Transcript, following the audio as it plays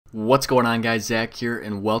What's going on, guys? Zach here,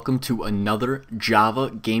 and welcome to another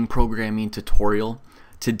Java game programming tutorial.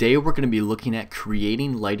 Today we're going to be looking at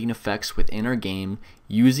creating lighting effects within our game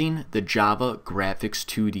using the Java Graphics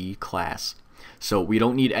 2D class. So we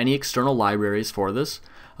don't need any external libraries for this.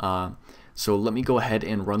 So let me go ahead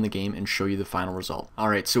and run the game and show you the final result.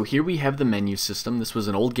 Alright, so here we have the menu system. This was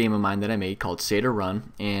an old game of mine that I made called Say to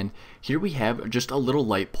Run, and here we have just a little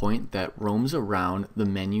light point that roams around the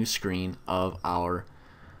menu screen of our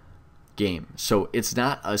game. So it's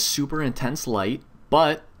not a super intense light,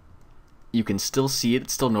 but you can still see it,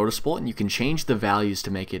 it's still noticeable, and you can change the values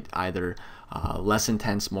to make it either less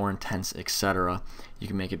intense, more intense, etc. You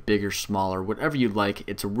can make it bigger, smaller, whatever you'd like.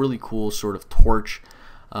 It's a really cool sort of torch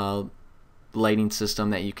lighting system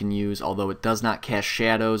that you can use, although it does not cast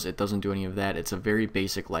shadows, it doesn't do any of that. It's a very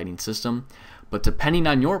basic lighting system, but depending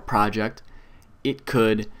on your project, it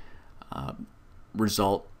could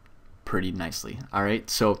result pretty nicely. Alright,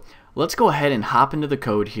 so let's go ahead and hop into the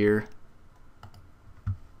code here.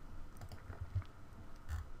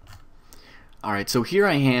 Alright, so here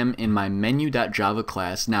I am in my menu.java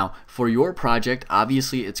class. Now, for your project,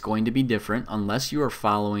 obviously it's going to be different unless you are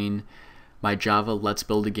following my Java Let's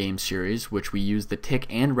Build a Game series, which we use the tick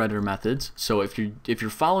and render methods. So if you're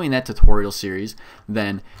following that tutorial series,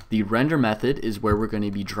 then the render method is where we're going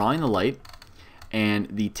to be drawing the light, and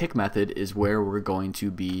the tick method is where we're going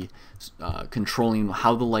to be controlling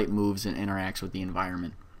how the light moves and interacts with the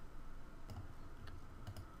environment.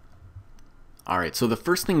 Alright, so the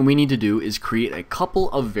first thing we need to do is create a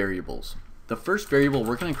couple of variables. The first variable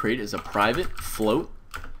we're going to create is a private float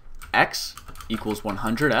x equals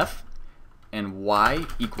 100f and y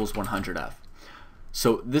equals 100f.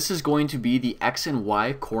 So this is going to be the x and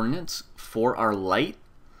y coordinates for our light.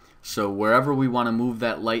 So wherever we want to move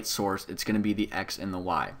that light source, it's going to be the x and the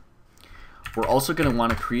y. We're also going to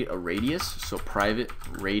want to create a radius, so private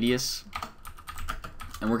radius,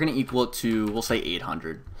 and we're going to equal it to, we'll say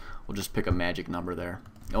 800. We'll just pick a magic number there.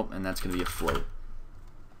 Oh, and that's going to be a float.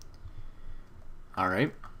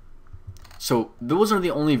 Alright, so those are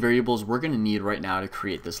the only variables we're going to need right now to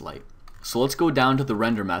create this light. So let's go down to the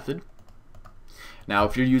render method. Now,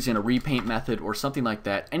 if you're using a repaint method or something like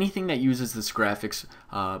that, anything that uses this graphics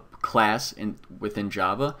class within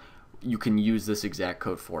Java, you can use this exact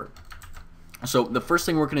code for it. So the first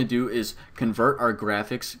thing we're going to do is convert our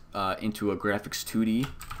graphics into a graphics 2D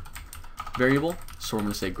variable. So we're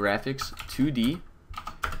going to say graphics 2D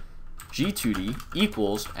g2d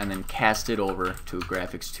equals, and then cast it over to a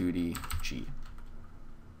graphics 2D g.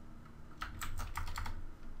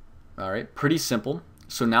 Alright, pretty simple.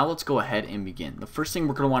 So now let's go ahead and begin. The first thing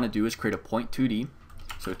we're going to want to do is create a point 2D,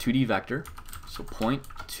 so a 2D vector. So point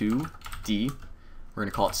 2D, we're going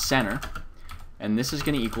to call it center, and this is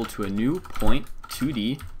going to equal to a new point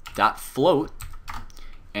 2D dot float,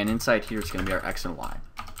 and inside here it's going to be our x and y.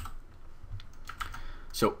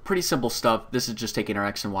 So pretty simple stuff. This is just taking our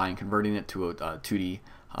x and y and converting it to a 2D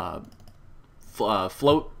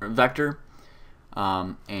float vector,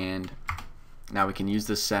 and now we can use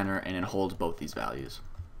this center, and it holds both these values,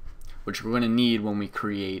 which we're going to need when we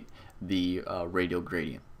create the radial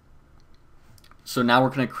gradient. So now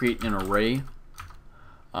we're going to create an array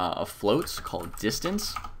of floats called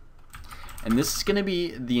distance, and this is going to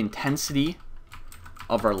be the intensity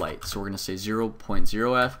of our light. So we're going to say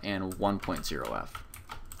 0.0f and 1.0f.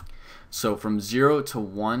 So from 0 to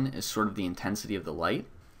 1 is sort of the intensity of the light,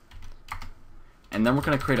 and then we're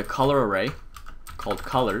going to create a color array called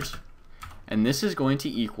colors. And this is going to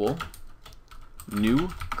equal new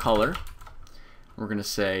color. We're going to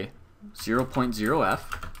say 0.0f,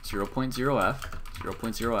 0.0f,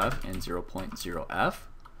 0.0f, and 0.0f.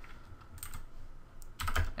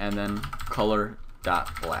 And then color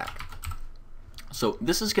dot black. So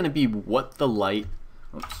this is going to be what the light,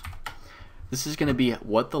 this is going to be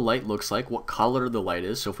what the light looks like, what color the light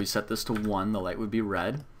is. So if we set this to 1, the light would be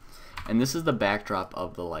red. And this is the backdrop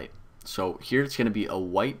of the light. So here it's going to be a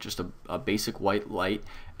white, just a basic white light,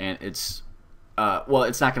 and it's, well,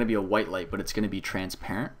 it's not going to be a white light, but it's going to be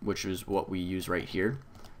transparent, which is what we use right here,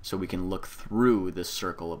 so we can look through the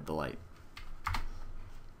circle of the light.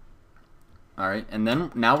 Alright, and then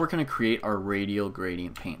now we're going to create our radial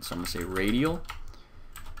gradient paint. So I'm going to say radial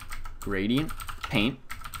gradient paint.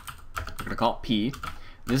 We're going to call it P.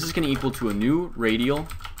 This is going to equal to a new radial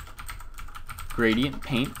gradient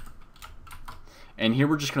paint. And here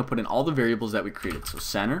we're just going to put in all the variables that we created. So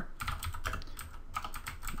center,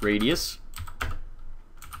 radius,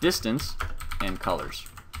 distance, and colors.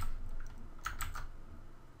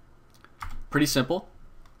 Pretty simple.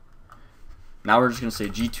 Now we're just going to say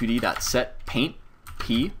g2d.setPaint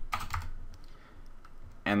P,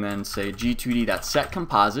 and then say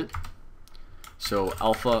g2d.setComposite. So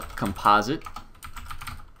alpha composite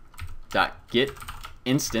dot get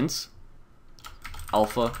instance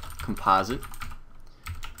alpha composite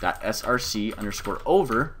dot src underscore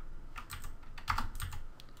over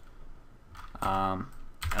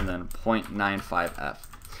and then 0.95f.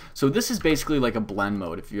 So this is basically like a blend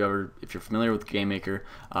mode. If you're familiar with GameMaker,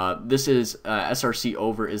 this is src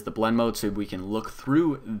over is the blend mode, so we can look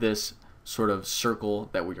through this sort of circle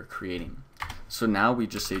that we are creating. So now we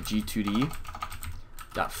just say g2d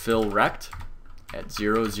dot fill rect at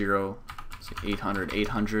 0 0 800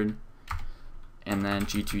 800 and then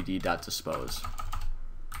g2d dot dispose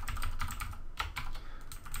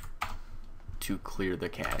to clear the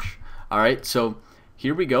cache. Alright, so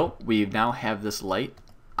here we go. We now have this light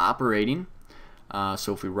operating.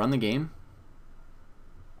 So if we run the game,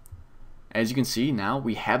 as you can see, now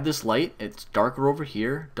we have this light. It's darker over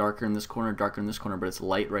here, darker in this corner, darker in this corner, but it's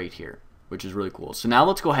light right here, which is really cool. So now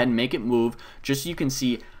let's go ahead and make it move, just so you can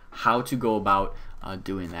see how to go about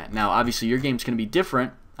doing that. Now obviously your game's going to be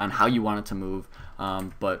different on how you want it to move,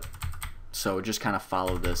 but so just kind of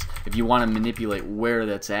follow this. If you want to manipulate where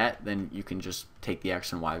that's at, then you can just take the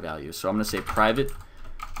x and y values. So I'm going to say private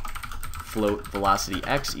float velocity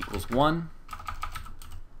x equals 1,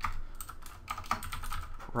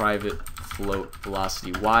 private float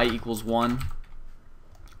velocity y equals 1,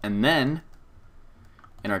 and then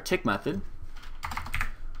in our tick method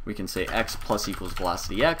we can say x plus equals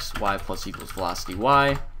velocity x, y plus equals velocity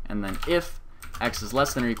y, and then if x is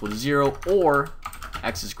less than or equal to 0 or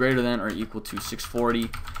x is greater than or equal to 640,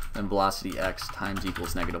 then velocity x times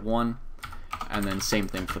equals -1, and then same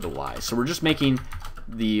thing for the y. So we're just making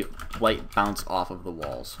the light bounce off of the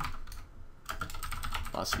walls.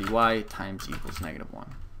 Velocity y times equals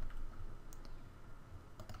 -1.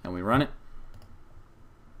 And we run it.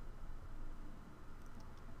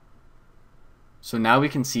 So now we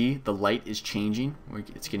can see the light is changing.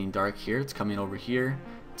 It's getting dark here, it's coming over here,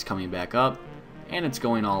 it's coming back up, and it's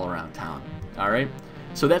going all around town. Alright,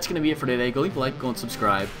 so that's going to be it for today. Go leave a like, go and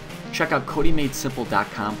subscribe. Check out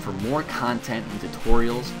CodyMadeSimple.com for more content and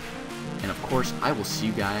tutorials. And of course, I will see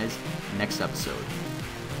you guys next episode.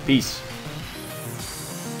 Peace.